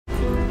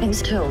I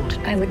was told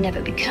I would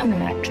never become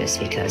an actress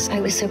because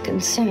I was so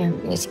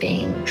concerned with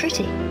being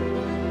pretty.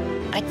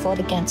 I fought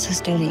against the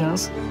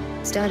studios,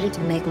 started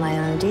to make my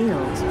own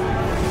deals.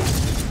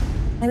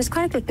 I was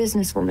quite a good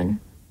businesswoman.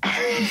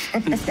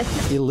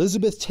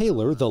 Elizabeth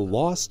Taylor, The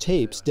Lost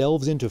Tapes,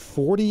 delves into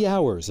 40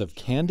 hours of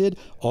candid,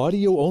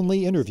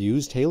 audio-only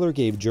interviews Taylor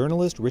gave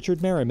journalist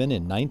Richard Merriman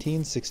in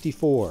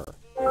 1964.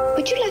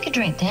 Would you like a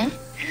drink, Dan?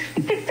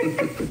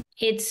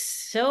 It's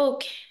so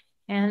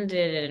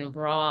candid and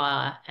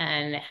raw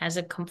and has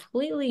a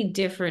completely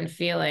different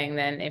feeling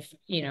than if,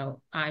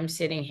 I'm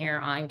sitting here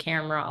on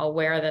camera,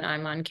 aware that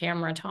I'm on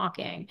camera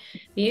talking.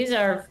 These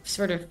are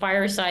sort of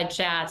fireside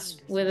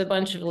chats with a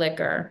bunch of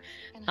liquor,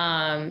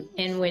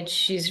 in which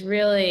she's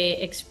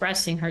really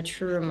expressing her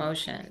true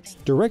emotions.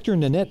 Director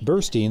Nanette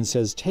Burstein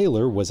says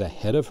Taylor was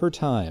ahead of her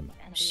time.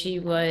 She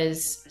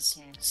was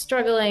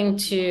struggling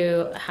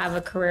to have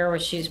a career where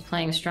she's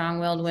playing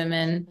strong-willed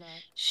women.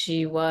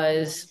 She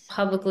was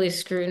publicly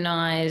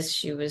scrutinized.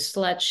 She was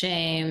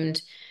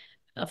slut-shamed.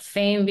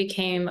 Fame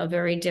became a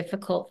very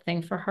difficult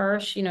thing for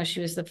her. She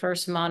was the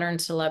first modern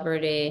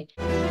celebrity.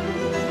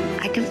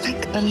 I don't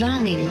like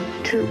belonging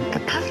to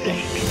the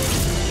public.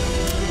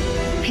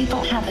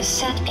 People have a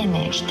set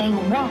image they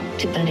want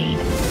to believe.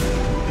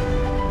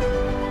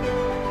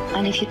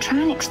 And if you try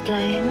and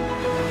explain,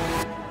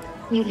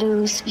 you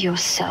lose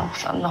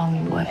yourself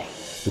along the way.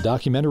 The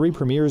documentary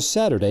premieres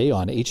Saturday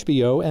on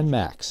HBO and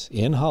Max.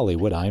 In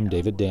Hollywood, I'm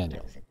David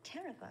Daniel.